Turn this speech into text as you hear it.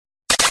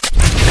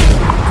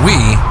We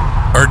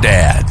are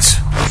dads.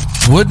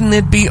 Wouldn't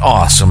it be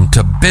awesome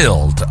to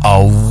build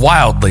a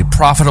wildly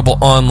profitable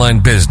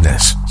online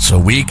business so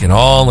we can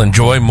all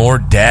enjoy more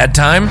dad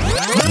time?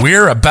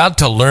 We're about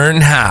to learn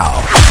how.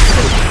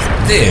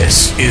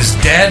 This is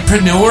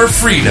Dadpreneur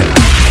Freedom.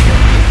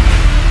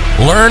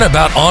 Learn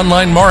about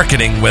online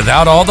marketing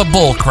without all the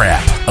bull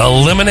crap.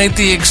 Eliminate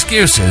the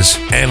excuses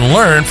and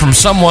learn from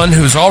someone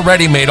who's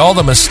already made all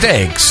the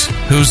mistakes,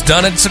 who's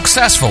done it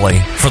successfully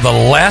for the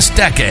last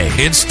decade.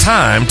 It's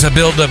time to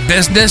build a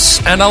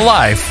business and a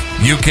life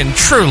you can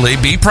truly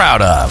be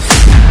proud of.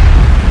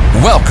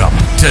 Welcome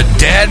to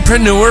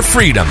Dadpreneur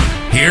Freedom.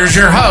 Here's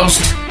your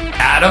host,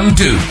 Adam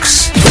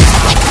Dukes.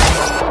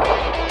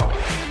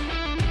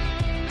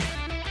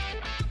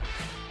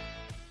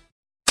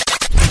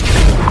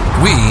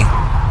 We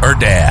are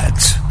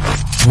dads.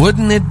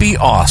 Wouldn't it be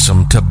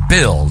awesome to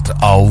build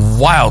a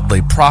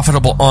wildly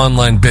profitable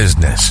online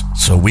business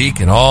so we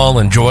can all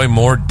enjoy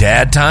more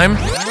dad time?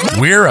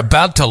 We're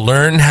about to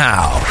learn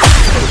how.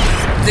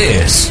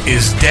 This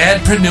is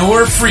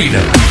Dadpreneur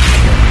Freedom.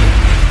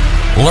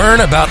 Learn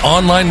about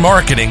online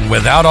marketing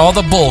without all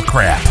the bull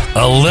crap.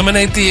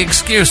 Eliminate the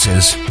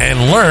excuses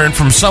and learn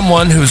from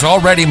someone who's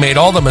already made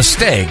all the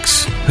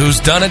mistakes, who's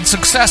done it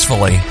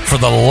successfully for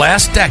the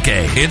last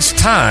decade. It's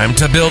time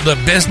to build a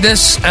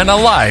business and a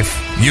life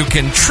you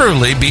can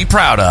truly be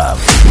proud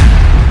of.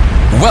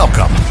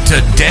 Welcome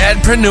to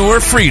Dadpreneur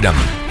Freedom.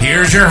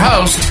 Here's your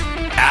host,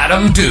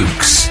 Adam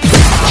Dukes.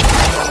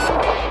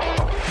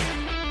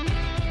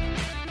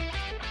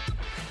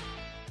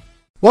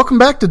 Welcome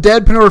back to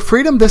Dadpreneur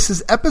Freedom. This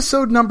is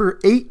episode number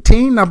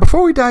 18. Now,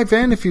 before we dive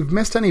in, if you've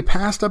missed any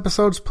past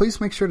episodes,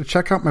 please make sure to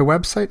check out my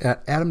website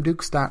at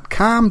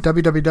adamdukes.com,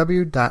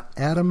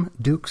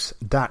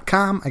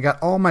 www.adamdukes.com. I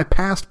got all my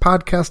past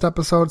podcast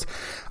episodes,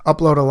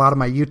 upload a lot of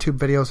my YouTube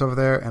videos over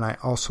there, and I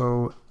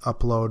also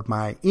upload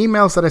my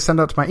emails that I send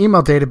out to my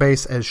email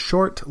database as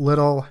short,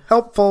 little,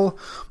 helpful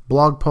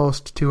blog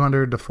post,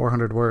 200 to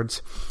 400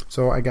 words.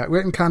 So I got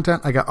written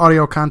content, I got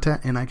audio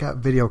content, and I got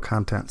video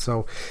content.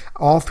 So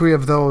all three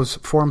of those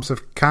forms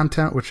of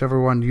content,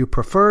 whichever one you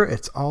prefer,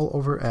 it's all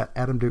over at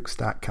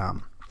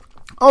adamdukes.com.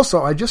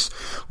 Also, I just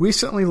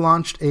recently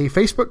launched a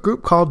Facebook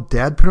group called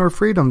Dadpreneur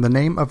Freedom. The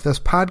name of this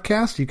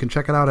podcast, you can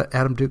check it out at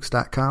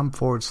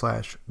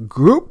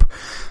adamdukes.com/group.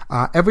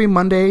 Every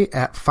Monday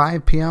at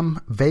 5 p.m.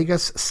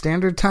 Vegas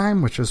Standard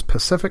Time, which is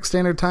Pacific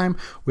Standard Time,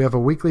 we have a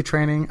weekly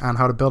training on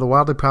how to build a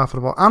wildly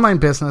profitable online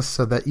business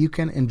so that you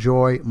can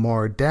enjoy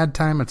more dad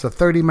time. It's a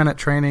 30-minute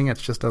training.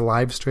 It's just a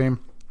live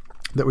stream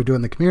that we do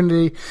in the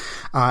community.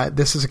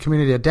 This is a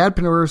community of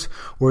dadpreneurs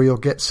where you'll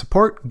get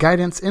support,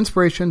 guidance,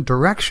 inspiration,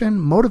 direction,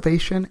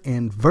 motivation,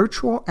 and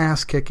virtual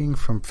ass kicking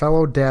from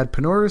fellow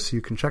dadpreneurs.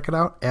 You can check it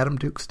out,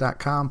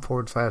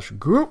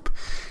 adamdukes.com/group,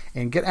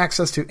 and get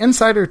access to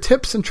insider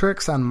tips and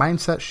tricks on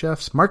mindset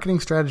shifts, marketing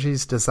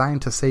strategies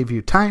designed to save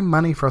you time,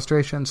 money,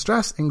 frustration,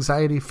 stress,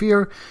 anxiety,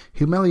 fear,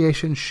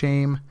 humiliation,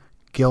 shame,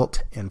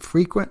 guilt, and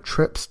frequent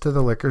trips to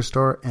the liquor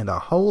store, and a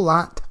whole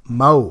lot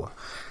more.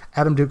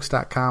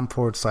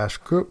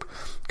 adamdukes.com/group.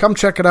 Come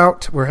check it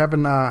out. We're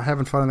having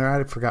fun in there.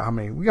 I forgot how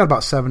many. We got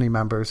about 70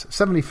 members,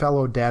 70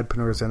 fellow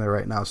dadpreneurs in there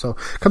right now. So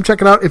come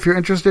check it out if you're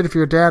interested. If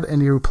you're a dad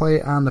and you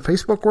play on the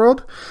Facebook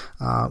world,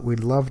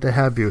 we'd love to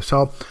have you.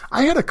 So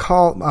I had a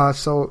call.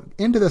 So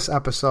into this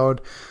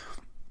episode,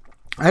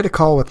 I had a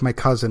call with my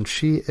cousin.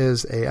 She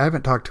is I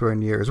haven't talked to her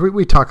in years.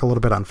 We talk a little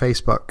bit on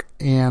Facebook,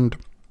 and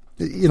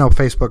you know,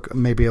 Facebook,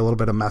 maybe a little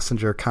bit of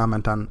messenger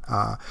comment on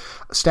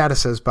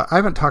statuses, but I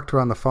haven't talked to her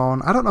on the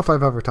phone. I don't know if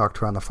I've ever talked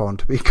to her on the phone,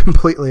 to be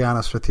completely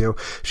honest with you.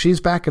 She's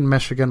back in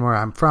Michigan, where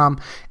I'm from,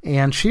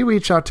 and she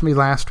reached out to me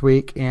last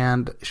week,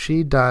 and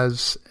she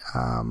reached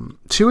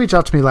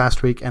out to me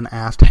last week and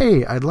asked,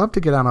 hey, I'd love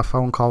to get on a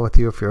phone call with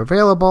you if you're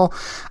available.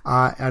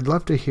 I'd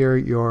love to hear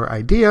your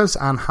ideas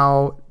on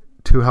how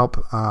to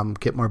help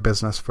get more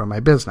business for my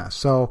business.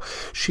 So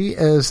she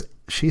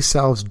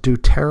sells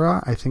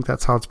doTERRA, I think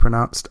that's how it's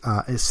pronounced,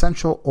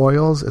 essential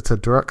oils. It's a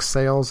direct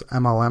sales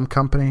MLM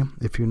company.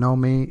 If you know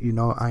me, you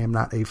know I am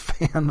not a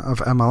fan of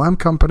MLM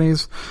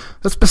companies.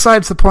 That's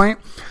besides the point.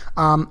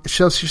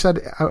 She said,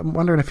 I'm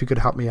wondering if you could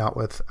help me out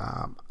with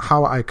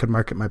how I could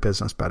market my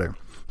business better.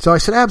 So I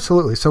said,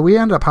 absolutely. So we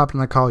ended up hopping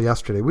on a call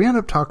yesterday. We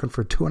ended up talking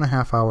for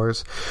 2.5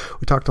 hours.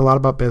 We talked a lot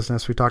about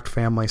business. We talked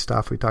family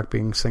stuff. We talked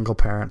being single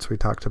parents. We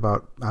talked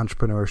about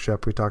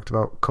entrepreneurship. We talked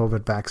about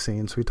COVID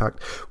vaccines. We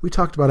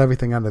talked about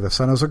everything under the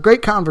sun. It was a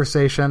great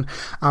conversation.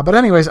 But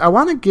anyways, I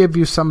want to give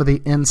you some of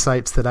the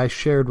insights that I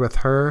shared with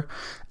her.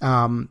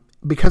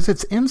 Because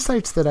it's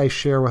insights that I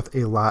share with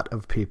a lot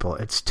of people.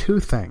 It's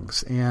two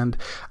things. And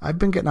I've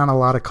been getting on a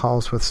lot of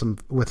calls with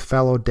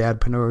fellow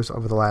dadpreneurs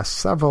over the last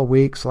several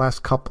weeks,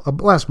 last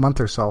month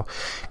or so.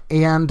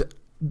 And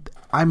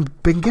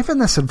I've been given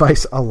this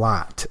advice a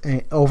lot,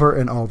 over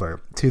and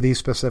over, to these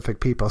specific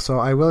people. So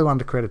I really wanted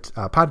to create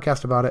a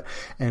podcast about it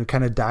and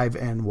kind of dive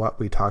in what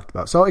we talked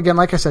about. So again,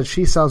 like I said,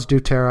 she sells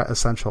doTERRA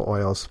essential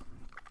oils.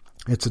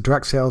 It's a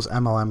direct sales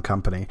MLM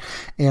company.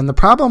 And the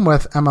problem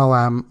with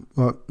MLM,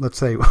 well, let's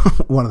say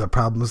one of the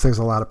problems, there's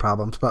a lot of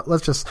problems, but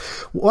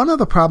one of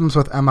the problems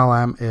with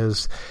MLM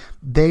is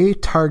they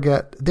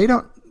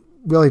don't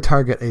really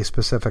target a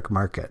specific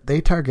market.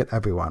 They target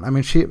everyone. I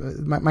mean,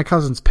 my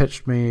cousin's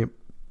pitched me,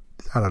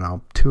 I don't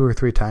know, 2 or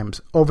 3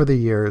 times over the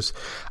years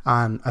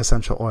on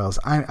essential oils.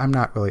 I'm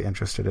not really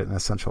interested in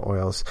essential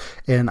oils.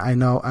 And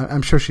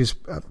I'm sure she's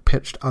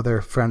pitched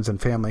other friends and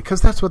family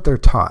because that's what they're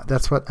taught.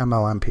 That's what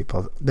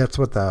that's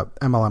what the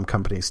MLM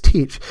companies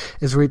teach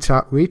is reach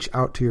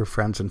out to your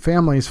friends and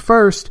families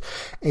first.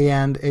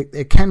 And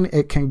it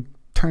can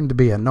turn to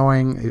be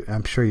annoying.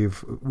 I'm sure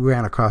you've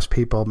ran across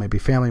people, maybe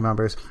family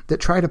members,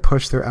 that try to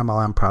push their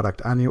MLM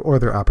product on you or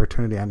their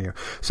opportunity on you.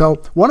 So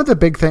one of the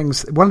big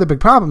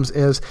problems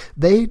is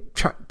they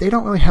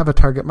don't really have a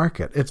target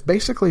market. It's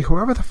basically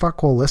whoever the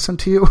fuck will listen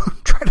to you,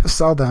 try to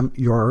sell them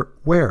your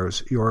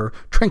wares, your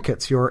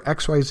trinkets, your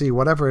XYZ,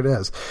 whatever it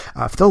is.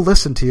 If they'll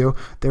listen to you,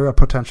 they're a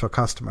potential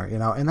customer,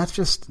 and that's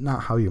just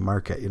not how you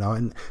market,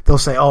 and they'll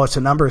say, oh, it's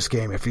a numbers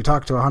game. If you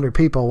talk to 100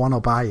 people, one will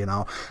buy,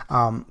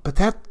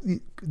 but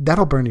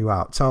that'll burn you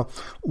out. So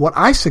what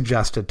I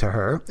suggested to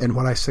her and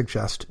what I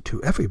suggest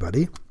to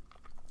everybody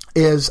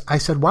is I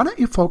said, why don't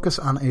you focus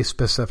on a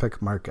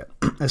specific market,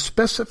 a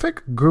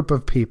specific group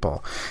of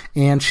people?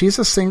 And she's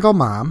a single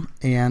mom.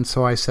 And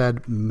so I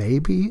said,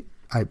 maybe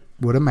I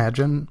would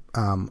imagine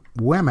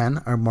women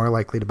are more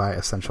likely to buy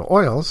essential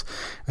oils.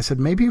 I said,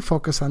 maybe you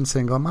focus on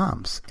single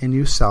moms and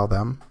you sell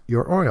them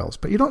your oils,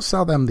 but you don't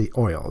sell them the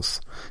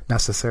oils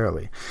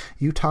necessarily.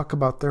 You talk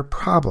about their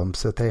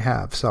problems that they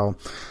have.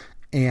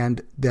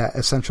 And the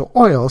essential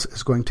oils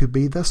is going to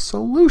be the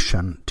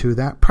solution to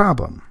that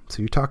problem.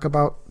 So you talk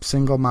about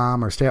single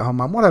mom or stay-at-home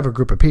mom, whatever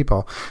group of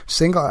people.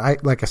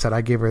 Like I said,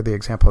 I gave her the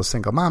example of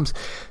single moms.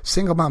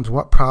 Single moms,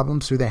 what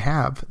problems do they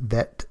have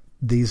that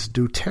these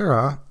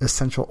doTERRA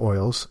essential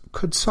oils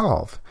could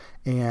solve?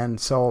 And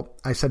so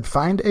I said,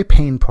 find a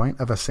pain point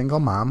of a single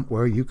mom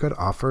where you could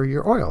offer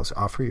your oils,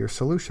 offer your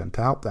solution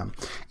to help them.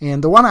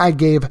 And the one I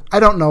gave, I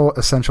don't know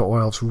essential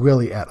oils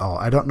really at all.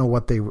 I don't know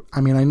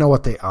I know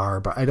what they are,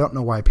 but I don't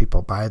know why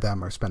people buy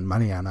them or spend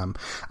money on them.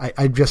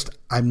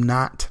 I'm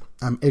not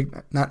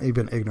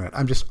even ignorant.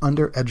 I'm just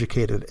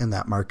undereducated in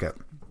that market.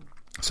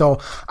 So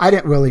I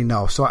didn't really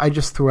know. So I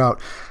just threw out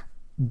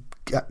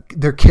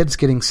their kids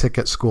getting sick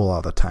at school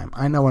all the time.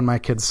 I know when my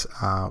kids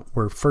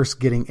were first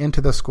getting into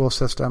the school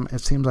system, it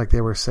seemed like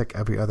they were sick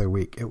every other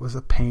week. It was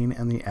a pain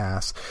in the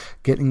ass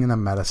getting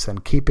them medicine,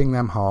 keeping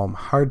them home,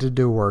 hard to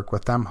do work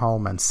with them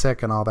home and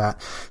sick and all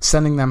that,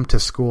 sending them to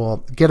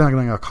school,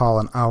 getting a call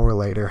an hour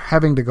later,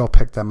 having to go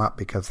pick them up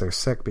because they're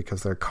sick,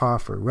 because they're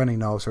cough or runny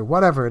nose or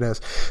whatever it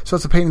is. So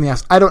it's a pain in the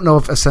ass. I don't know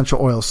if essential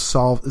oils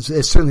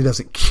it certainly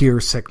doesn't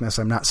cure sickness.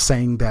 I'm not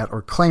saying that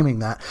or claiming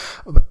that.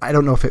 I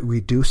don't know if it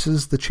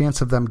reduces the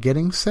chance of them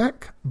getting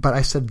sick, but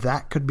I said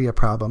that could be a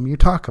problem you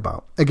talk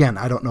about. Again,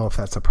 I don't know if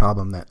that's a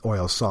problem that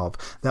oils solve.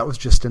 That was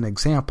just an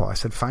example. I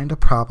said find a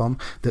problem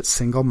that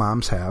single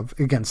moms have.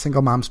 Again,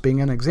 single moms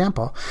being an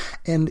example,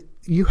 and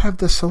you have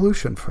the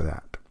solution for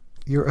that.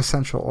 Your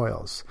essential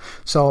oils.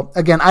 So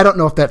again, I don't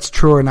know if that's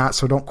true or not,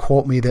 so don't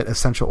quote me that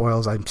essential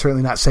oils, I'm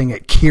certainly not saying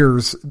it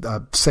cures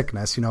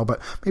sickness,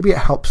 but maybe it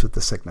helps with the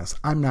sickness.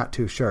 I'm not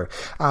too sure.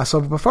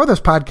 So before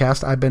this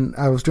podcast,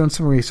 I was doing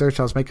some research.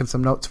 I was making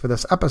some notes for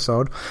this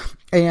episode,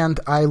 and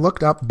I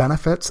looked up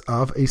benefits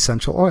of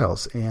essential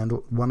oils, and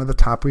one of the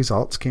top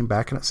results came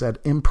back and it said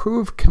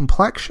improve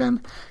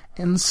complexion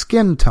and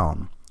skin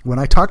tone. When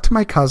I talked to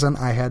my cousin,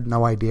 I had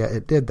no idea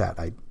it did that.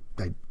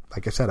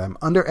 Like I said, I'm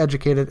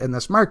undereducated in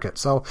this market.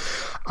 So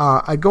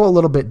I go a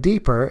little bit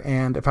deeper,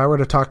 and if I were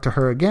to talk to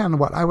her again,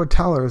 what I would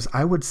tell her is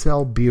I would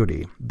sell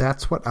beauty.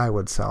 That's what I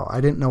would sell.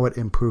 I didn't know it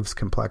improves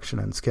complexion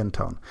and skin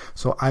tone.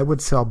 So I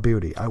would sell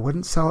beauty. I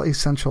wouldn't sell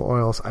essential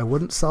oils. I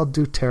wouldn't sell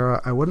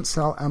doTERRA. I wouldn't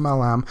sell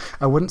MLM.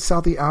 I wouldn't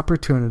sell the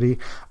opportunity.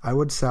 I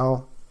would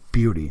sell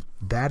beauty.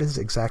 That is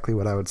exactly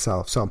what I would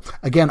sell. So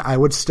again, I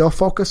would still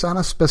focus on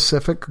a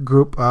specific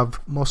group of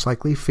most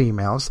likely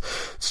females,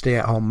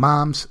 stay-at-home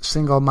moms,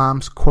 single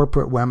moms,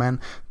 corporate women.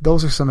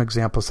 Those are some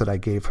examples that I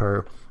gave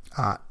her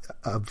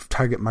of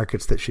target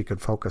markets that she could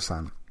focus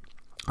on.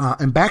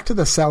 And back to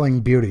the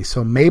selling beauty.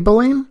 So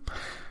Maybelline,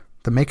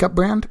 the makeup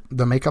brand,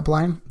 the makeup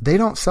line, they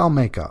don't sell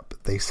makeup.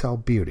 They sell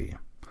beauty.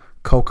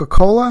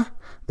 Coca-Cola,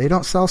 they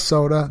don't sell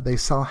soda. They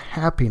sell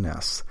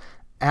happiness.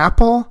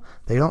 Apple,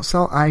 they don't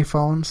sell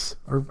iPhones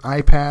or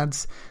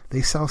iPads.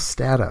 They sell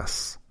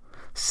status.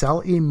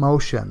 Sell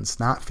emotions,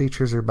 not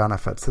features or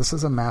benefits. This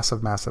is a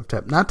massive, massive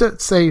tip. Not to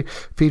say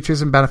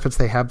features and benefits,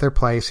 they have their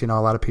place. A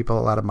lot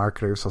of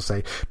marketers will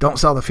say, don't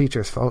sell the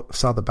features,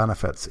 sell the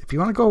benefits. If you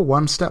want to go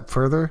one step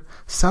further,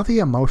 sell the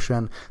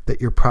emotion that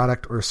your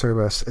product or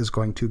service is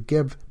going to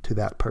give to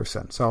that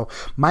person. So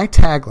my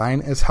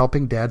tagline is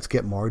helping dads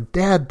get more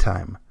dad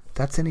time.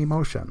 That's an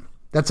emotion.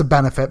 That's a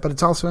benefit, but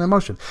it's also an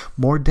emotion.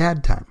 More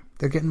dad time.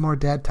 They're getting more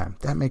dad time.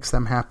 That makes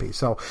them happy.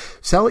 So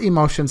sell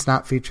emotions,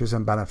 not features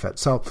and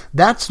benefits. So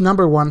that's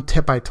number one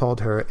tip I told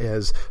her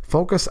is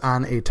focus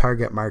on a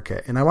target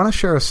market. And I want to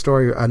share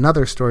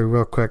another story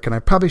real quick. And I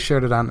probably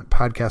shared it on a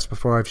podcast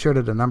before. I've shared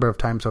it a number of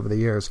times over the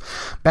years.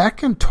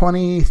 Back in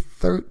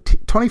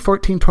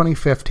 2014,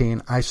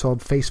 2015, I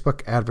sold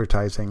Facebook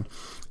advertising.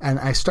 And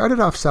I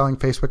started off selling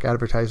Facebook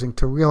advertising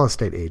to real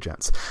estate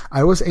agents.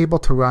 I was able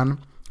to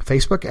run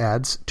Facebook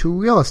ads to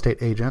real estate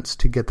agents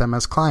to get them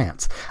as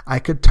clients. I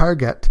could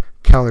target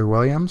Keller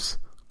Williams,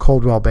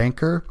 Coldwell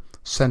Banker,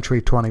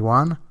 Century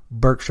 21,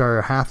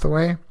 Berkshire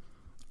Hathaway,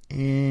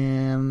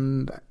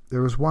 and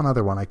there was one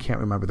other one I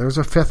can't remember. There was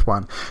a fifth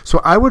one. So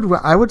I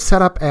would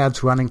set up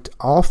ads running to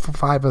all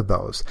 5 of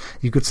those.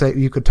 You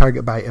could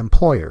target by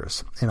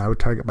employers, and I would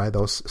target by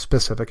those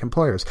specific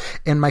employers.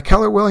 And my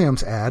Keller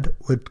Williams ad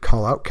would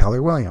call out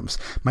Keller Williams.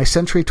 My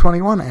Century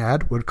 21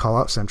 ad would call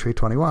out Century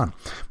 21.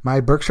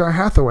 My Berkshire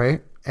Hathaway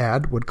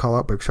ad would call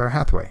out Berkshire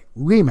Hathaway.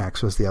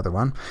 RE/MAX was the other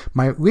one.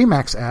 My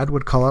RE/MAX ad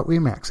would call out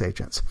RE/MAX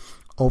agents.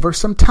 Over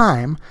some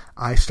time,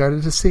 I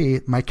started to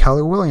see my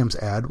Keller Williams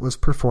ad was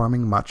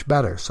performing much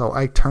better, so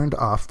I turned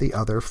off the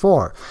other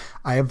 4.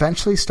 I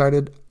eventually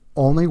started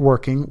only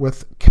working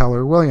with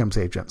Keller Williams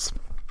agents.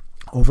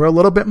 Over a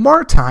little bit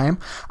more time,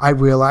 I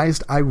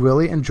realized I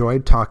really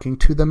enjoyed talking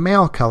to the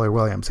male Keller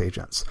Williams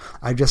agents.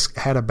 I just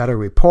had a better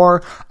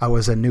rapport. I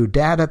was a new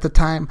dad at the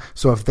time,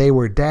 so if they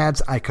were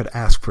dads, I could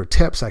ask for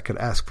tips. I could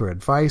ask for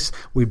advice.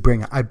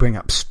 I bring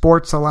up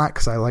sports a lot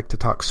because I like to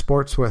talk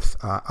sports with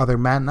other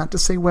men. Not to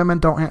say women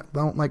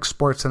don't like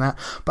sports and that,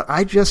 but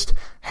I just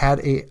had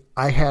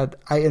I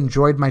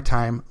enjoyed my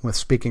time with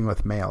speaking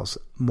with males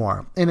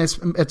more, and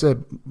it's a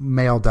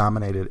male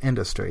dominated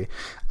industry,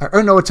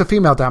 or no, it's a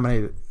female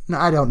dominated. No,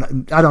 I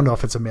don't know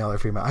if it's a male or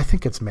female. I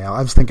think it's male.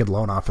 I was thinking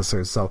loan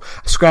officers, so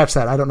scratch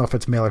that. I don't know if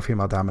it's male or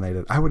female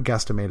dominated. I would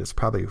guesstimate it's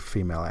probably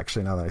female,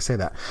 actually, now that I say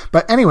that.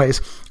 But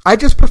anyways, I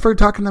just preferred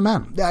talking to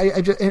men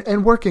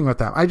and working with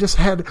them. I just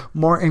had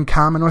more in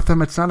common with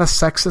them. It's not a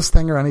sexist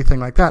thing or anything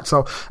like that.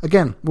 So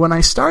again, when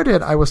I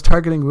started, I was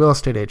targeting real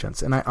estate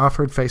agents, and I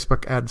offered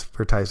Facebook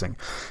advertising.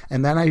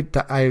 And then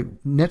I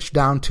niched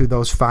down to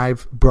those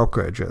 5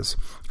 brokerages.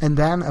 And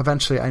then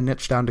eventually I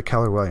niched down to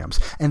Keller Williams.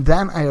 And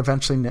then I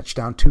eventually niched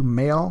down to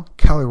male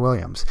Keller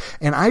Williams.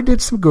 And I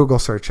did some Google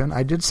searching.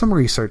 I did some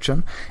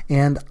researching.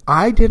 And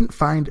I didn't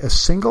find a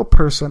single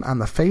person on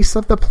the face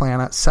of the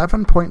planet,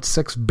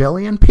 7.6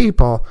 billion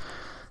people,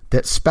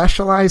 that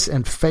specialize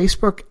in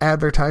Facebook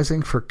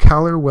advertising for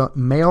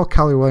male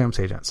Keller Williams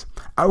agents.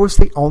 I was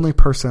the only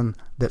person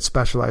that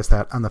specialized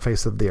that on the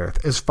face of the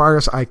earth, as far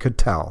as I could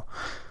tell.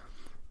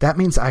 That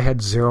means I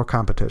had zero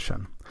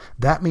competition.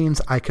 That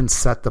means I can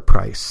set the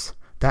price.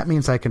 That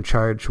means I can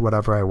charge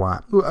whatever I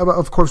want.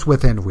 Of course,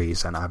 within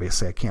reason.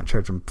 Obviously, I can't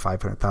charge them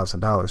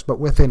 $500,000, but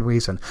within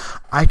reason,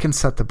 I can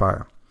set the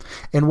bar.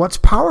 And what's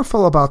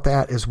powerful about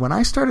that is when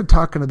I started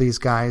talking to these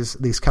guys,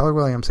 these Keller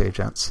Williams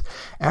agents,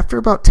 after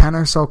about 10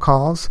 or so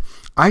calls,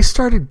 I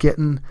started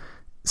getting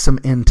some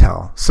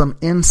intel, some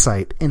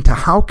insight into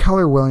how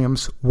Keller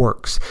Williams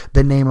works,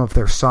 the name of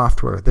their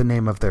software, the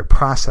name of their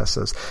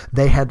processes.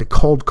 They had to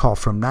cold call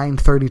from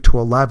 9:30 to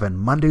 11,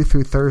 Monday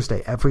through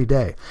Thursday, every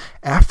day.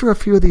 After a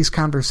few of these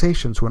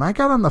conversations, when I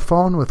got on the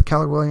phone with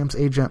Keller Williams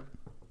agent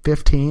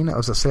 15, it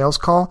was a sales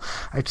call,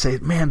 I'd say,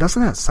 man,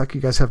 doesn't that suck? You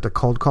guys have to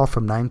cold call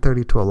from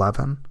 9:30 to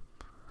 11?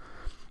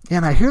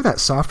 And I hear that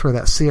software,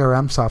 that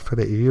CRM software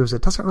that you use,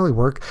 it doesn't really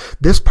work.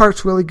 This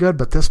part's really good,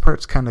 but this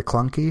part's kind of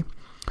clunky.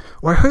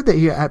 Or I heard that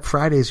at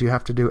Fridays you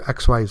have to do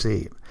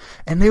XYZ.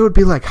 And they would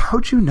be like,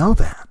 how'd you know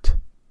that?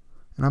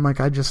 And I'm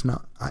like, I just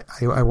know.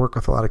 I work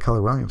with a lot of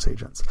Keller Williams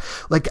agents.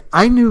 Like,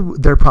 I knew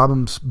their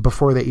problems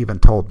before they even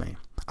told me.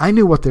 I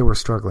knew what they were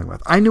struggling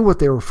with. I knew what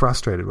they were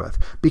frustrated with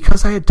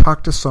because I had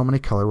talked to so many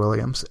Keller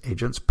Williams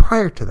agents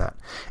prior to that.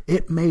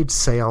 It made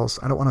sales,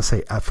 I don't want to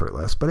say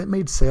effortless, but it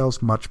made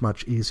sales much,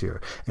 much easier.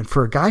 And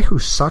for a guy who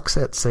sucks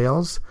at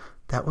sales,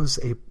 that was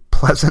a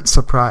pleasant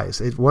surprise.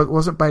 It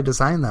wasn't by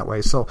design that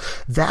way. So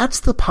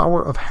that's the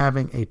power of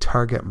having a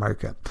target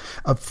market,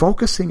 of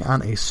focusing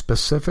on a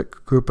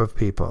specific group of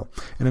people.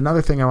 And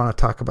another thing I want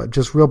to talk about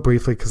just real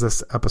briefly, because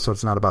this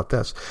episode's not about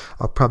this,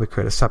 I'll probably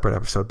create a separate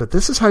episode, but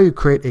this is how you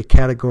create a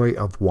category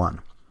of one.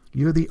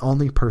 You're the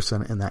only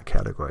person in that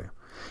category,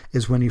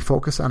 is when you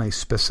focus on a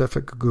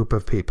specific group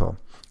of people.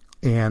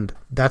 And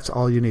that's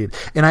all you need.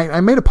 And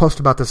I made a post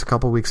about this a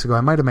couple of weeks ago.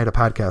 I might have made a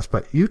podcast,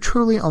 but you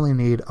truly only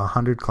need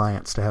 100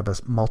 clients to have a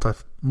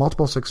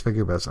multiple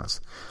six-figure business.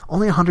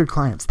 Only 100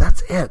 clients.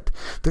 That's it.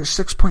 There's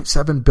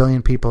 6.7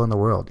 billion people in the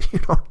world. You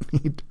don't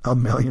need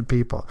 1 million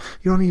people.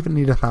 You don't even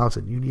need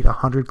 1,000. You need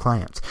 100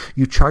 clients.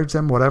 You charge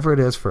them whatever it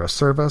is for a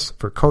service,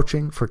 for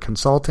coaching, for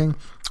consulting,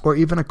 or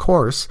even a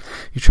course.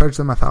 You charge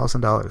them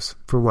 $1,000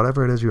 for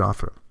whatever it is you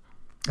offer.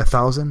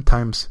 1,000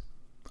 times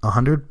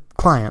 100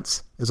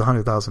 clients is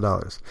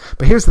 $100,000.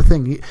 But here's the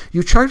thing: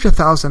 you charge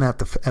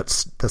 $1,000 at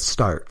the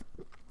start,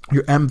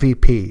 your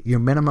MVP, your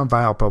minimum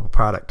viable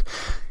product.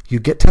 You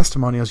get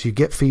testimonials, you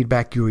get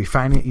feedback, you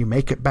refine it, you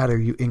make it better,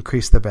 you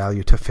increase the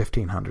value to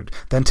 $1,500,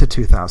 then to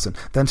 $2,000,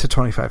 then to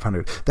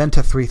 $2,500, then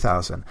to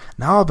 $3,000.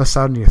 Now all of a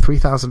sudden your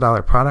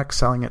 $3,000 product,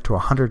 selling it to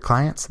 100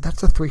 clients,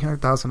 that's a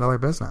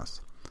 $300,000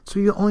 business. So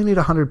you only need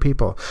 100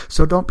 people.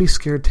 So don't be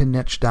scared to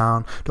niche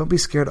down. Don't be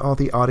scared,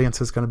 the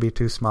audience is going to be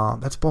too small.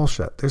 That's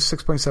bullshit. There's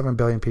 6.7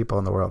 billion people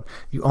in the world.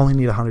 You only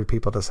need 100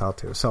 people to sell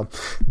to. So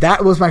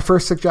that was my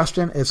first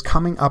suggestion, is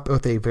coming up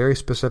with a very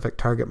specific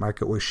target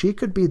market where she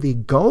could be the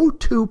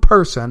go-to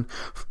person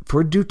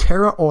for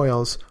doTERRA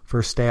oils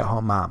for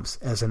stay-at-home moms,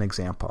 as an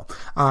example.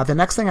 The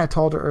next thing I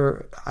told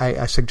her,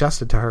 I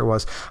suggested to her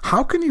was,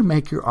 how can you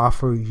make your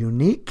offer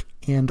unique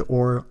and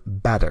or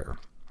better?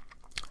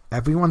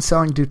 Everyone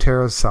selling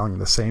doTERRA is selling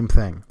the same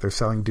thing. They're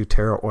selling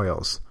doTERRA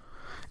oils.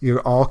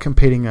 You're all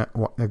competing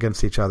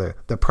against each other.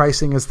 The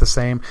pricing is the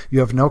same. You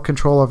have no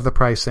control of the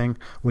pricing.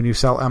 When you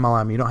sell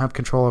MLM, you don't have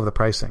control of the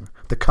pricing.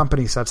 The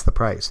company sets the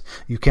price.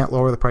 You can't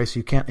lower the price.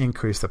 You can't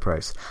increase the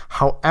price.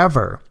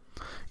 However,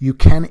 you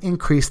can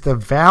increase the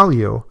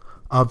value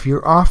of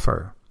your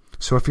offer.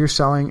 So if you're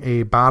selling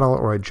a bottle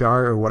or a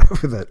jar or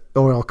whatever the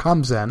oil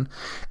comes in,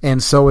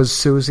 and so is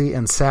Susie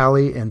and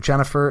Sally and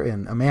Jennifer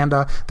and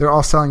Amanda, they're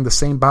all selling the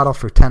same bottle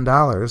for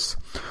 $10.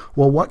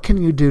 Well, what can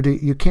you do?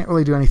 You can't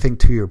really do anything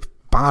to your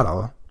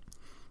bottle,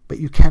 but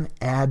you can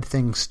add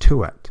things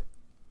to it.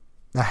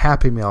 A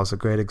Happy Meal is a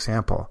great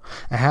example.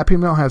 A Happy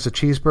Meal has a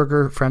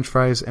cheeseburger, French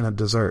fries, and a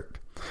dessert.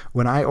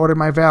 When I order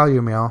my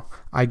value meal,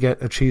 I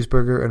get a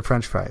cheeseburger and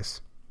French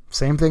fries.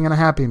 Same thing in a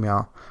Happy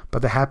Meal,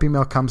 but the Happy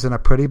Meal comes in a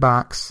pretty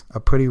box, a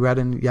pretty red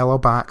and yellow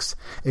box.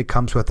 It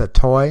comes with a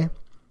toy,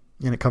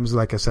 and it comes,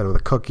 like I said, with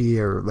a cookie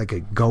or like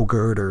a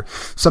Go-Gurt or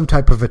some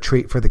type of a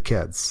treat for the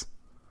kids.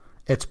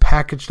 It's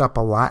packaged up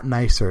a lot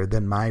nicer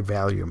than my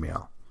value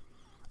meal.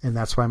 And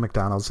that's why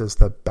McDonald's is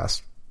the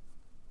best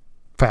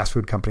fast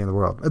food company in the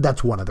world.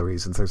 That's one of the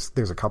reasons.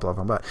 There's a couple of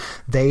them, but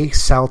they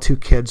sell to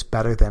kids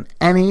better than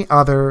any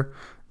other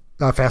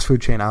fast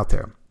food chain out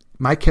there.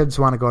 My kids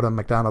want to go to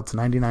McDonald's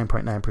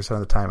 99.9% of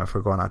the time if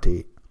we're going out to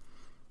eat,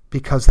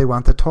 because they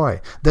want the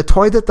toy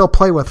that they'll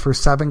play with for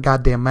 7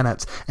 goddamn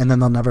minutes, and then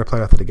they'll never play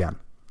with it again.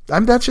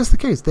 That's just the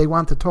case. They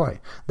want the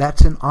toy.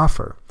 That's an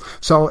offer.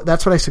 So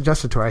that's what I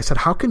suggested to her. I said,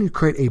 how can you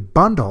create a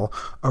bundle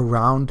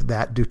around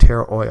that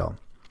doTERRA oil?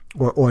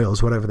 Or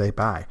oils, whatever they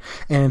buy.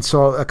 And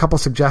so a couple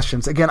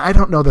suggestions. Again, I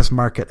don't know this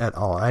market at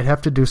all. I'd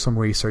have to do some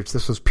research.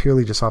 This was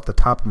purely just off the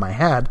top of my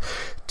head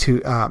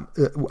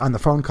on the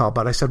phone call.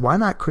 But I said, why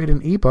not create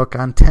an ebook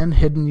on 10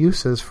 hidden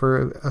uses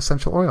for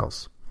essential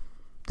oils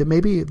that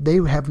maybe they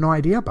have no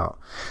idea about?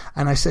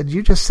 And I said,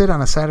 you just sit on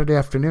a Saturday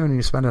afternoon and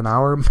you spend an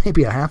hour,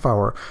 maybe a half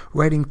hour,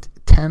 writing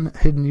 10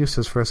 hidden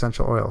uses for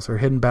essential oils or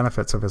hidden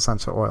benefits of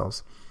essential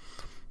oils.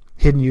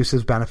 Hidden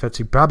uses, benefits,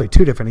 probably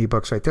 2 different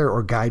ebooks right there,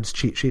 or guides,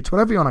 cheat sheets,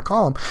 whatever you want to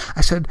call them.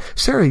 I said,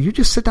 Sarah, you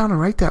just sit down and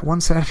write that one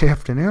Saturday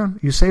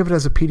afternoon. You save it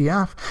as a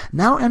PDF.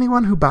 Now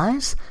anyone who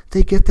buys,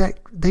 they get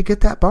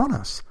that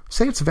bonus.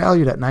 Say it's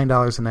valued at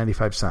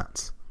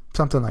 $9.95,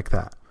 something like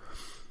that.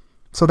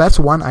 So that's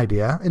one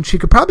idea. And she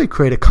could probably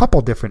create a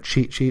couple different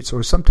cheat sheets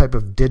or some type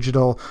of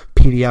digital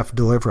PDF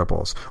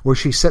deliverables where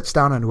she sits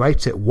down and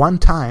writes it one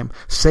time,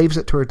 saves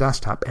it to her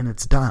desktop, and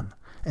it's done.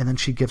 And then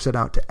she gives it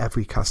out to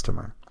every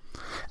customer.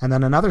 And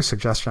then another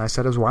suggestion I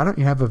said is, why don't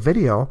you have a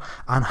video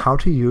on how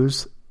to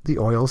use the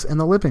oils in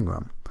the living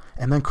room?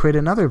 And then create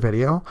another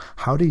video,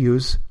 how to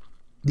use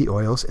the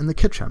oils in the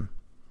kitchen.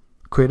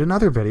 Create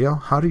another video,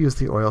 how to use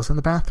the oils in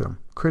the bathroom.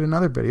 Create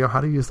another video,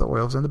 how to use the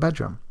oils in the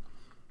bedroom.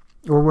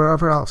 Or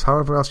wherever else,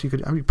 however else you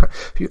could. I mean,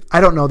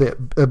 I don't know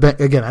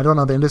I don't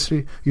know the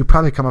industry. You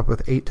probably come up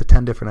with 8 to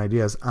 10 different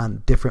ideas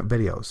on different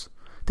videos.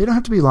 They don't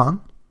have to be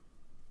long.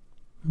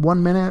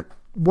 1 minute,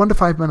 1 to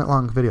 5 minute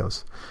long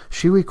videos.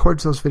 She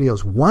records those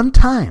videos one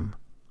time.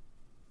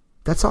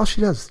 That's all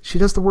she does. She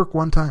does the work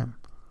one time.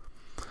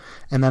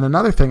 And then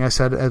another thing I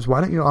said is,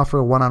 why don't you offer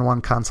a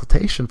one-on-one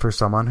consultation for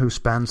someone who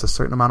spends a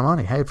certain amount of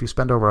money? Hey, if you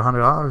spend over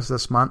 $100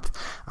 this month,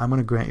 I'm going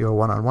to grant you a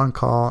one-on-one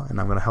call, and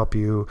I'm going to help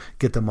you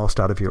get the most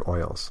out of your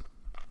oils.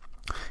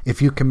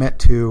 If you commit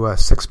to a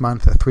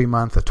 6-month, a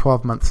 3-month, a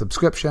 12-month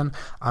subscription,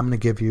 I'm going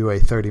to give you a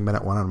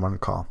 30-minute one-on-one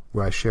call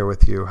where I share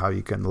with you how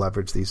you can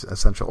leverage these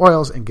essential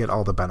oils and get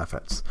all the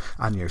benefits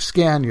on your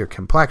skin, your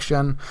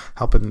complexion,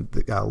 helping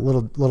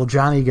little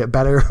Johnny get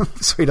better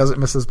so he doesn't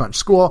miss as much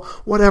school,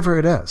 whatever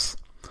it is.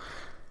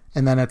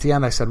 And then at the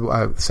end, I said,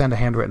 send a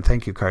handwritten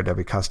thank you card to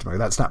every customer.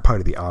 That's not part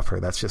of the offer.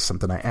 That's just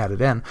something I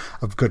added in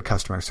of good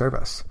customer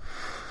service.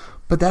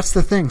 But that's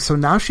the thing. So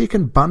now she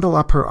can bundle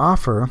up her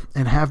offer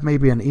and have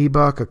maybe an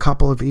ebook, a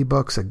couple of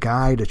ebooks, a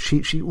guide, a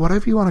cheat sheet,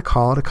 whatever you want to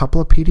call it, a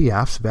couple of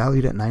PDFs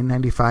valued at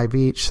 $9.95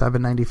 each,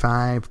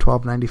 $7.95,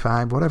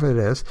 $12.95, whatever it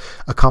is,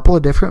 a couple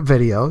of different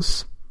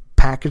videos.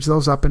 Package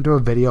those up into a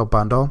video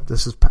bundle.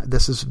 This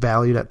is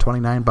valued at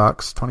 $29,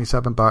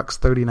 $27,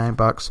 $39,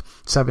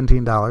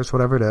 $17,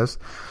 whatever it is.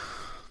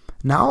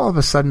 Now all of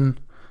a sudden,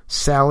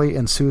 Sally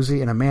and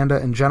Susie and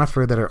Amanda and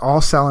Jennifer that are all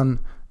selling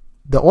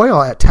the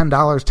oil at $10,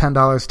 $10,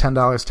 $10,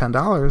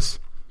 $10,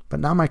 But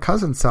now my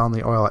cousin's selling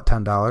the oil at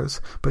 $10,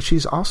 but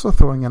she's also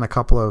throwing in a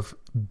couple of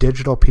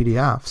digital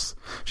PDFs.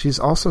 She's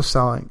also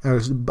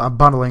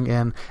bundling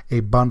in a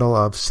bundle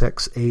of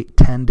 6, 8,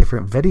 10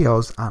 different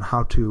videos on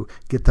how to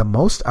get the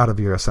most out of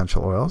your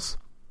essential oils.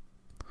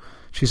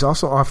 She's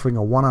also offering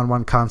a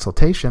one-on-one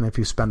consultation if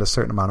you spend a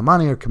certain amount of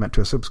money or commit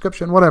to a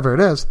subscription, whatever it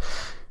is.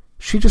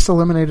 She just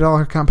eliminated all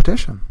her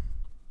competition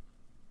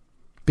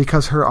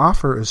because her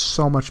offer is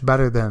so much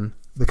better than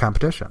the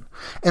competition.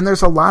 And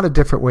there's a lot of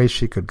different ways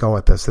she could go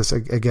at this.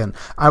 Again,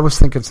 I was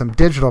thinking some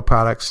digital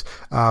products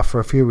for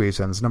a few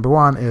reasons. Number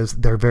one is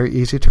they're very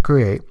easy to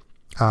create.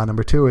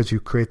 Number two is you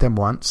create them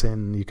once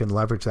and you can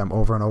leverage them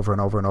over and over and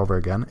over and over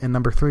again. And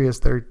number three is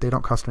they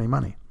don't cost any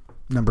money.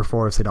 Number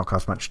four is they don't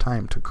cost much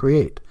time to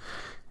create.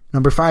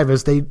 Number five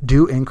is they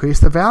do increase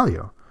the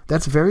value.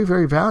 That's very,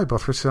 very valuable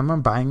for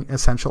someone buying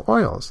essential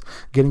oils,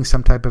 getting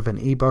some type of an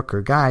ebook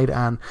or guide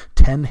on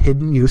 10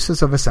 hidden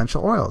uses of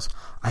essential oils.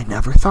 I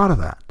never thought of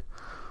that.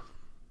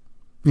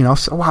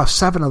 So, wow,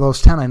 7 of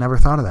those 10, I never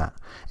thought of that.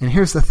 And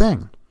here's the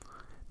thing.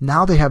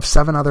 Now they have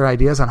 7 other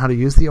ideas on how to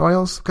use the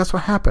oils. Guess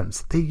what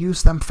happens? They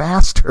use them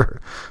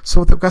faster.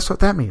 So guess what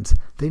that means?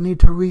 They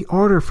need to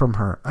reorder from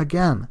her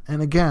again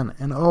and again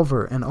and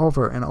over and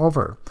over and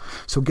over.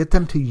 So get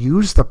them to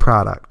use the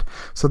product.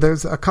 So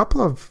there's a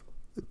couple of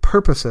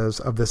purposes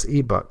of this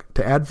ebook: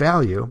 to add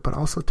value, but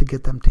also to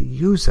get them to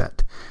use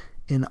it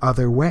in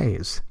other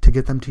ways, to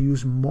get them to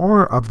use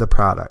more of the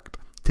product,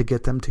 to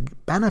get them to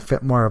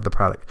benefit more of the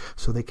product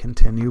so they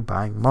continue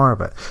buying more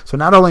of it. So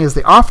not only is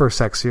the offer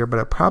sexier, but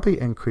it probably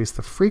increased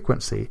the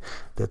frequency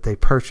that they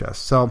purchase.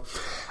 So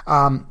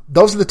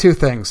those are the two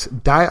things.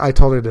 I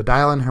told her to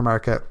dial in her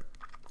market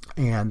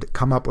and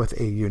come up with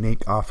a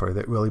unique offer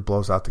that really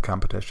blows out the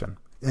competition.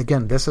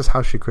 Again, this is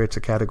how she creates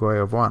a category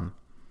of one.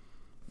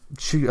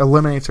 She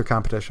eliminates her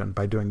competition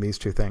by doing these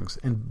two things.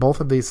 And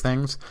both of these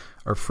things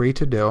are free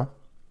to do,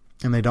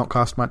 and they don't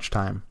cost much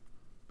time.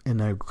 And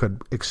they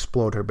could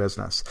explode her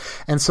business.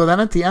 And so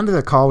then at the end of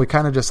the call, we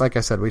kind of just, like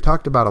I said, we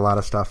talked about a lot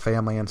of stuff,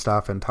 family and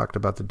stuff, and talked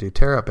about the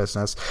doTERRA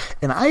business.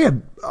 And I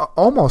had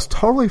almost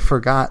totally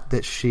forgot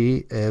that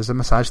she is a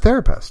massage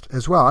therapist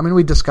as well. I mean,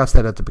 we discussed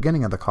that at the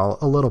beginning of the call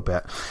a little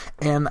bit.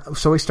 And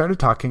so we started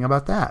talking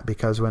about that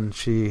because when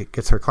she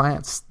gets her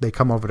clients, they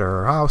come over to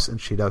her house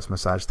and she does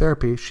massage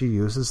therapy. She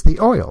uses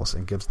the oils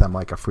and gives them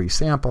like a free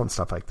sample and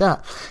stuff like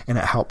that. And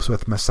it helps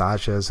with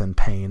massages and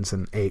pains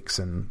and aches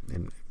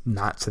and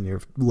knots in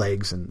your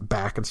legs and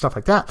back and stuff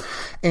like that.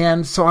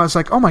 And so I was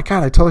like, oh my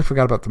God, I totally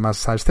forgot about the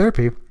massage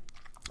therapy.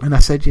 And I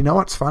said, you know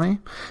what's funny?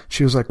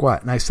 She was like,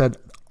 what? And I said,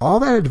 all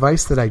that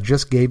advice that I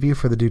just gave you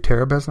for the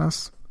doTERRA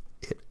business,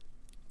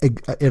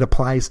 it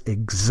applies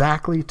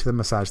exactly to the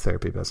massage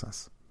therapy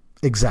business.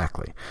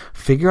 Exactly.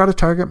 Figure out a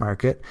target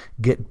market,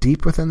 get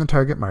deep within the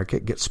target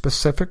market, get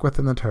specific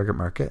within the target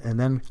market, and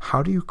then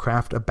how do you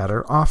craft a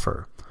better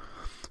offer?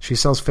 She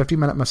sells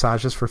 50-minute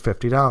massages for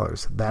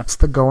 $50. That's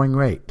the going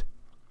rate.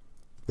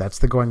 That's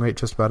the going rate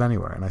just about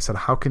anywhere. And I said,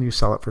 how can you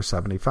sell it for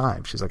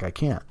 $75? She's like, I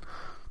can't.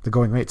 The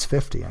going rate's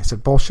 $50. I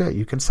said, bullshit.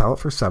 You can sell it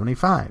for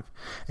 $75.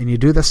 And you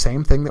do the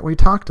same thing that we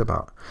talked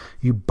about.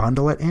 You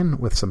bundle it in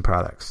with some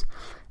products.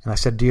 And I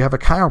said, do you have a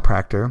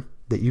chiropractor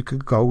that you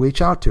could go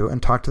reach out to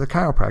and talk to the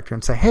chiropractor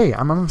and say, hey,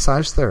 I'm a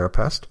massage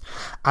therapist.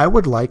 I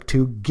would like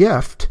to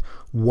gift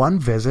one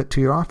visit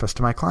to your office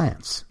to my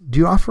clients. Do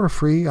you offer a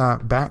free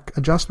back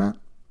adjustment?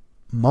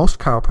 Most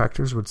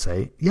chiropractors would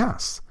say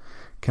yes.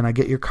 Can I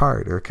get your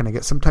card, or can I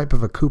get some type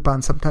of a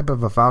coupon, some type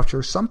of a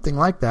voucher, something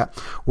like that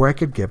where I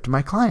could give to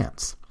my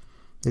clients?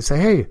 They say,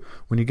 hey,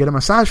 when you get a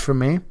massage from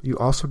me, you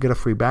also get a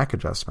free back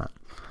adjustment.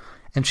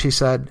 And she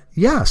said,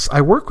 yes,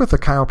 I work with a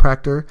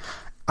chiropractor.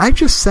 I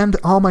just send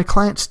all my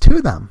clients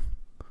to them.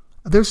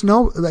 I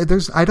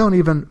don't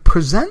even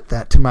present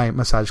that to my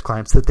massage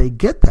clients that they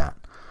get that.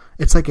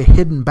 It's like a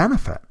hidden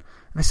benefit.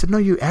 And I said, no,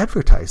 you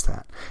advertise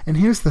that. And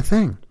here's the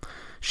thing.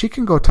 She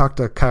can go talk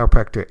to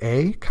chiropractor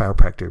A,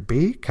 chiropractor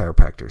B,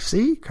 chiropractor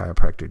C,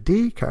 chiropractor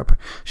D.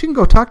 She can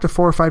go talk to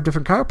 4 or 5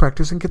 different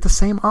chiropractors and get the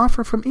same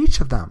offer from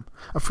each of them,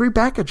 a free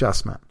back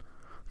adjustment.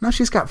 Now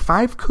she's got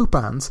 5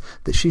 coupons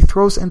that she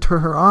throws into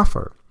her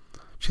offer.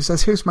 She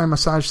says, here's my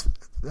massage,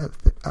 a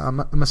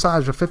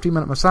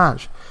 50-minute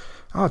massage.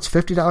 Oh, it's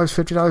 $50,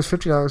 $50,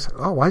 $50.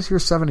 Oh, why is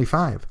yours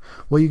 $75?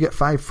 Well, you get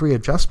 5 free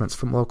adjustments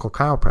from local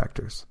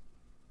chiropractors.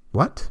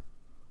 What?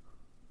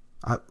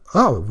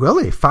 Oh,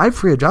 really? 5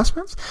 free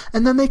adjustments?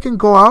 And then they can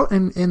go out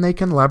and they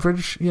can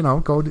leverage,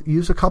 go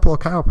use a couple of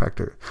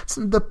chiropractors.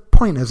 So the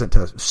point isn't to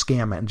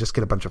scam it and just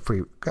get a bunch of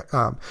free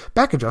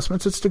back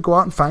adjustments. It's to go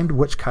out and find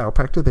which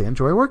chiropractor they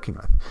enjoy working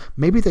with.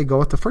 Maybe they go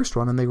with the first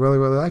one and they really,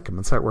 really like them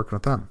and start working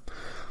with them.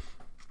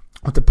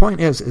 What the point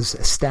is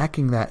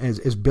stacking that,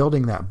 is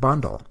building that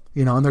bundle.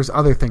 And there's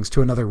other things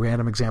too. Another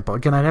random example.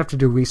 Again, I'd have to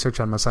do research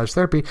on massage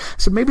therapy.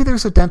 So maybe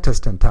there's a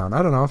dentist in town.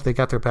 I don't know if they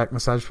got their back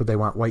massage, but they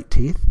want white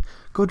teeth.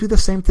 Go do the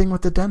same thing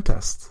with the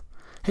dentist.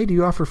 Hey, do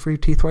you offer free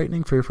teeth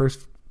whitening for your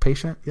first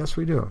patient? Yes,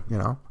 we do.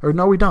 Or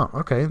no, we don't.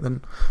 Okay,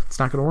 then it's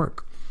not going to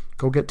work.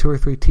 Go get 2 or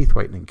 3 teeth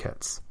whitening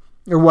kits.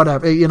 or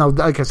whatever. You know,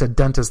 like I said,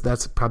 dentist,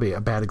 that's probably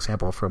a bad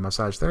example for a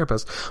massage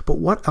therapist. But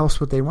what else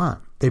would they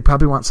want? They'd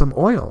probably want some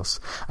oils.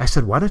 I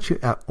said, why don't you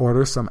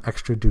order some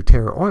extra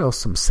doTERRA oils,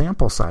 some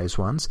sample size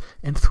ones,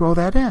 and throw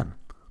that in.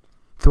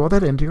 Throw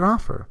that into your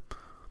offer.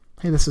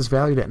 Hey, this is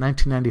valued at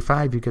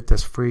 $19.95. You get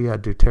this free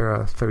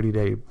doTERRA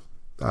 30-day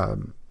or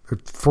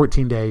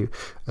 14-day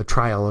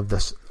trial of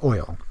this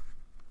oil.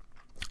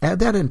 Add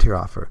that into your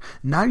offer.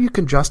 Now you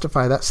can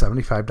justify that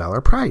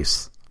 $75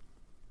 price.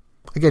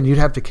 Again, you'd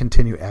have to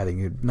continue adding.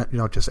 You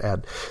don't just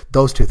add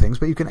those two things,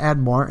 but you can add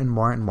more and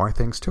more and more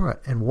things to it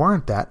and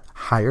warrant that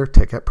higher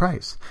ticket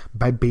price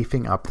by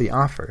beefing up the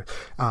offer.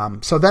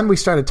 So then we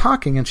started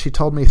talking, and she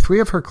told me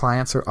 3 of her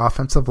clients are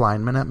offensive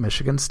linemen at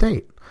Michigan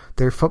State.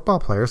 They're football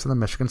players on the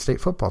Michigan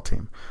State football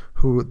team,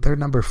 who they're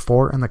number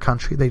 4 in the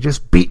country. They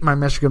just beat my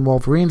Michigan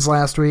Wolverines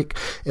last week.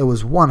 It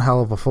was one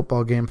hell of a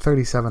football game,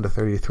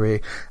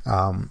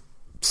 37-33.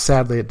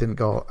 Sadly, it didn't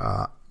go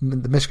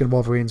the Michigan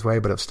Wolverines way,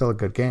 but it was still a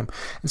good game.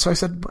 And so I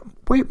said,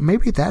 wait,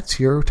 maybe that's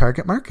your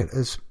target market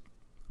is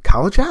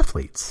college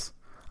athletes.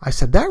 I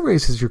said, that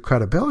raises your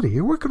credibility.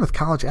 You're working with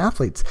college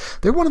athletes.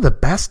 They're one of the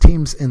best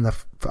teams in the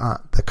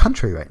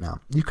country right now.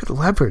 You could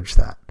leverage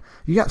that.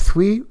 You got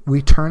 3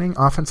 returning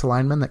offensive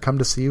linemen that come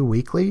to see you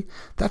weekly.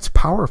 That's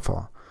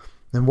powerful.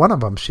 And one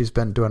of them, she's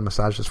been doing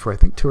massages for, I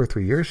think, 2 or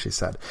 3 years, she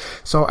said.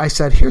 So I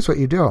said, here's what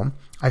you do.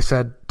 I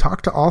said,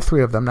 talk to all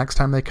 3 of them next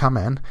time they come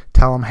in.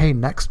 Tell them, hey,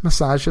 next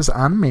massage is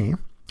on me.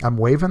 I'm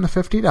waiving the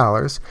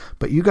 $50,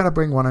 but you got to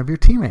bring one of your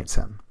teammates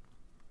in.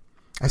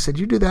 I said,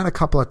 you do that a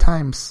couple of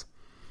times,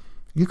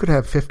 you could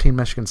have 15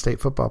 Michigan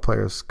State football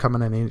players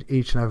coming in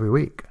each and every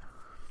week.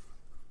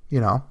 You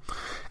know,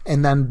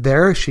 and then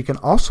there she can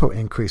also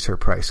increase her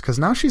price because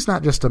now she's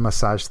not just a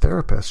massage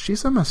therapist.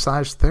 She's a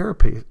massage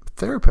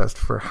therapist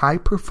for high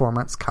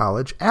performance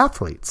college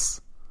athletes.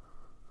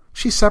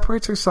 She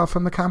separates herself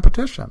from the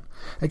competition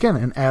again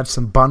and adds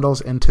some bundles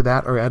into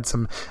that, or add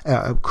some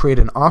create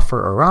an offer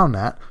around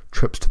that.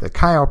 Trips to the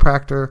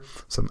chiropractor,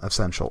 some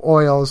essential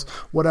oils,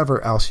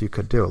 whatever else you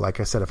could do. Like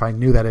I said, if I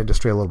knew that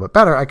industry a little bit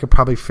better, I could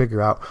probably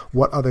figure out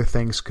what other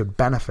things could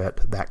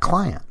benefit that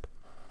client.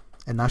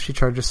 And now she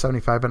charges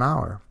 $75 an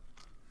hour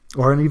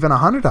or even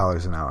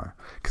 $100 an hour.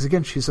 Because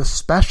again, she's a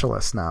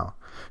specialist now.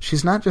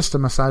 She's not just a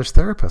massage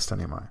therapist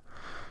anymore.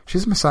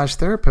 She's a massage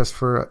therapist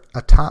for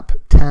a top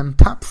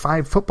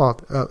 5 football,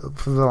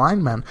 for the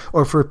linemen,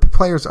 or for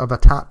players of a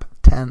top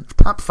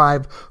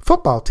 5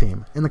 football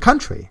team in the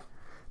country.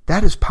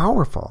 That is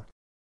powerful.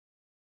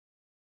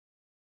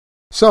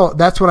 So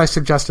that's what I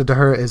suggested to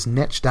her, is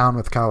niche down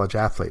with college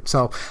athletes.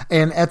 So,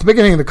 and at the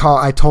beginning of the call,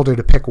 I told her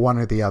to pick one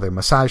or the other,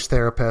 massage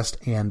therapist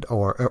and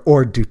or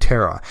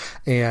doTERRA.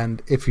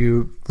 And if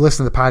you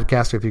listen to the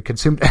podcast, or if you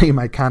consumed any of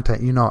my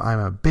content, you know I'm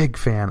a big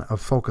fan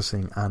of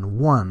focusing on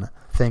one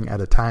thing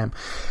at a time.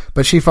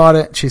 But she fought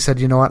it. She said,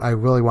 you know what, I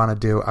want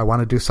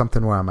to do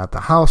something where I'm at the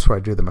house, where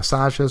I do the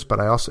massages,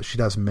 but she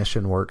does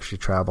mission work. She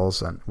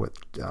travels and with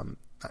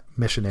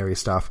missionary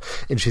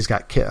stuff, and she's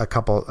got a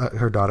couple,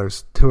 her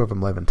daughters, 2 of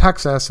them live in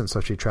Texas, and so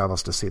she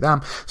travels to see them.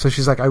 So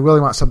she's like, I really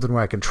want something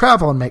where I can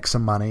travel and make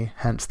some money,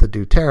 hence the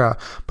doTERRA,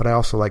 but I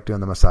also like doing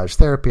the massage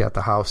therapy at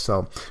the house.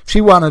 So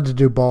she wanted to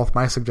do both.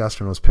 My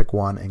suggestion was pick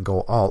one and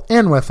go all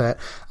in with it.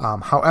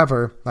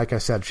 However, like I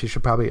said, she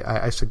should probably,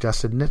 I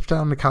suggested niche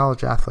down to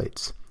college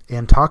athletes.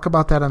 And talk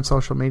about that on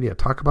social media.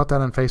 Talk about that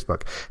on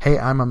Facebook. Hey,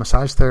 I'm a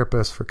massage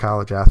therapist for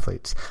college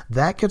athletes.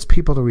 That gets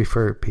people to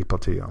refer people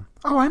to you.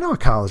 Oh, I know a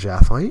college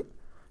athlete.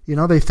 You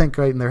know, they think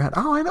right in their head,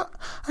 oh, I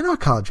know a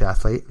college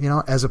athlete, you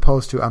know, as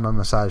opposed to I'm a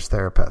massage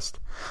therapist.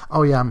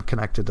 Oh, yeah, I'm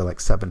connected to like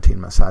 17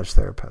 massage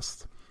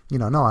therapists. You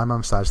know, no, I'm a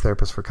massage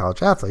therapist for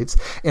college athletes,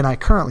 and I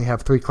currently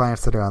have 3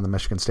 clients that are on the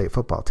Michigan State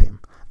football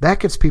team. That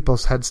gets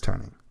people's heads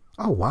turning.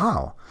 Oh,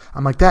 wow.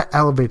 I'm like, that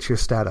elevates your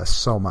status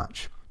so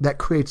much. That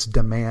creates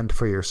demand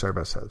for your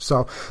services.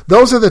 So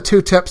those are the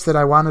 2 tips that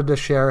I wanted to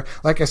share.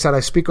 Like I said, I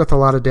speak with a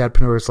lot of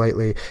dadpreneurs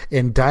lately,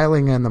 and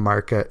dialing in the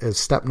market is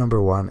step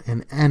number 1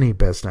 in any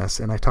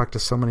business. And I talk to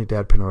so many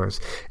dadpreneurs,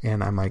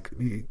 and I'm like,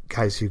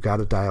 guys, you got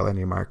to dial in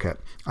your market.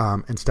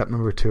 And step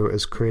number 2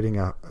 is creating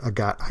I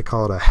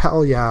call it a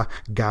hell yeah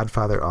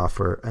Godfather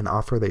offer, an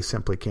offer they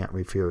simply can't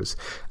refuse.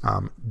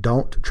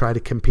 Don't try to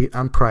compete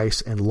on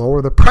price and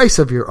lower the price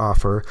of your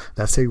offer.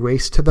 That's a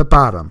race to the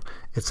bottom.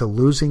 It's a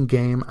losing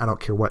game. I don't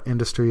care what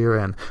industry you're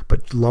in,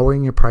 but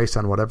lowering your price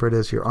on whatever it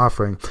is you're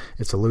offering,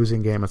 it's a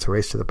losing game. It's a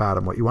race to the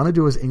bottom. What you want to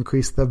do is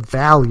increase the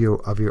value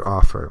of your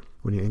offer.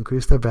 When you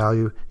increase the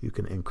value, you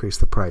can increase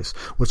the price.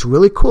 What's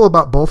really cool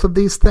about both of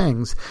these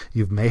things,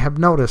 you may have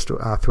noticed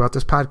throughout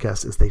this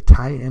podcast, is they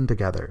tie in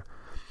together.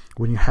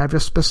 When you have a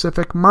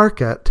specific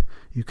market,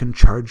 you can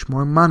charge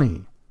more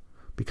money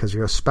because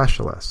you're a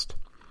specialist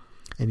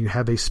and you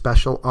have a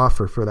special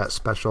offer for that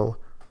special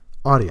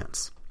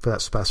audience, for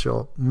that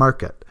special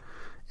market.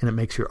 And it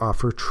makes your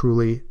offer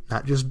truly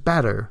not just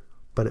better,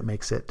 but it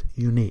makes it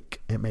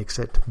unique. It makes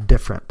it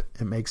different.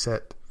 It makes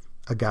it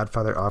a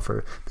Godfather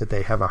offer that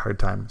they have a hard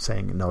time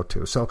saying no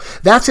to. So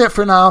that's it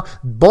for now.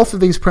 Both of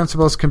these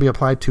principles can be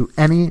applied to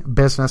any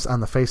business on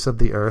the face of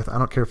the earth. I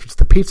don't care if it's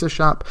the pizza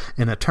shop,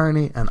 an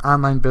attorney, an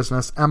online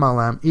business,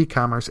 MLM,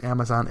 e-commerce,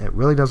 Amazon. It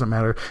really doesn't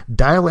matter.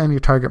 Dial in your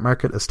target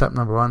market is step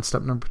number 1.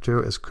 Step number 2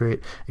 is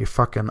create a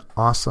fucking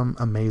awesome,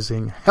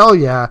 amazing, hell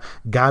yeah,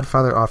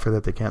 Godfather offer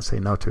that they can't say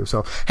no to.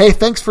 So, hey,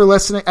 thanks for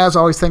listening. As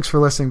always, thanks for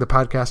listening to the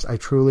podcast. I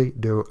truly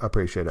do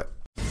appreciate it.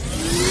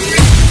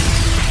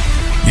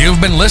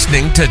 You've been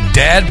listening to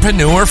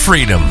Dadpreneur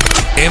Freedom,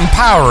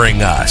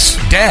 empowering us,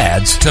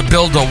 dads, to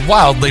build a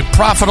wildly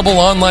profitable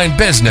online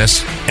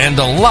business and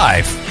a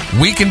life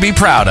we can be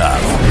proud of.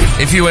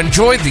 If you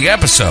enjoyed the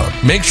episode,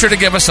 make sure to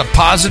give us a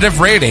positive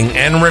rating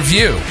and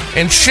review,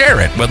 and share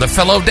it with a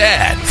fellow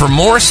dad. For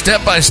more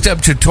step-by-step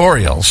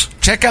tutorials,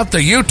 check out the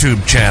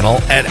YouTube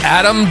channel at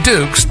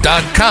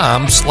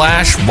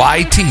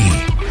adamdukes.com/YT.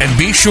 And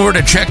be sure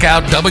to check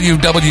out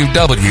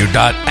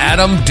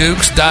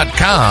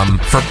www.adamdukes.com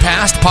for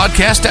past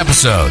podcast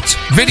episodes,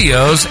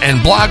 videos,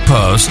 and blog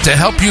posts to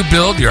help you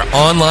build your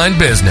online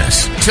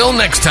business. Till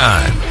next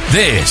time,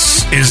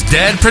 this is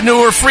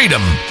Dadpreneur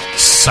Freedom,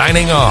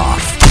 signing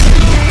off.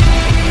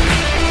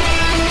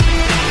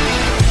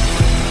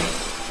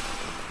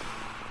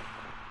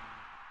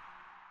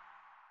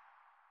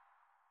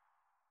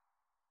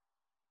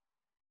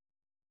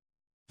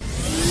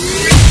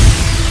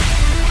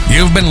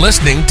 You've been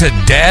listening to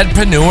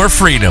Dadpreneur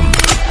Freedom,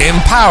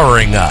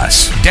 empowering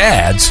us,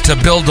 dads, to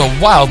build a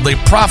wildly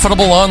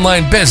profitable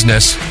online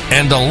business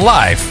and a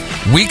life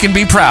we can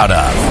be proud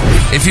of.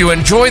 If you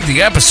enjoyed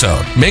the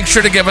episode, make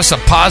sure to give us a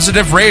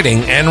positive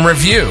rating and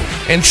review,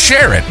 and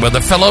share it with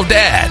a fellow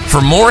dad.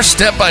 For more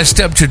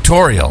step-by-step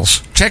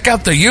tutorials, check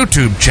out the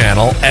YouTube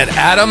channel at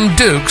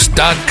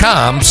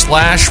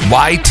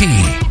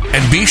adamdukes.com/YT.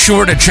 And be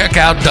sure to check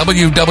out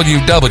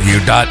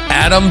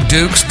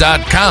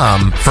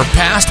www.adamdukes.com for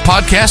past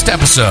podcast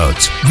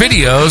episodes,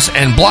 videos,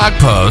 and blog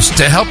posts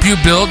to help you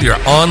build your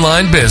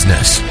online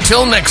business.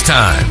 Till next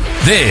time,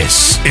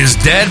 this is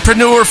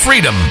Dadpreneur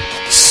Freedom,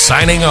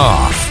 signing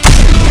off.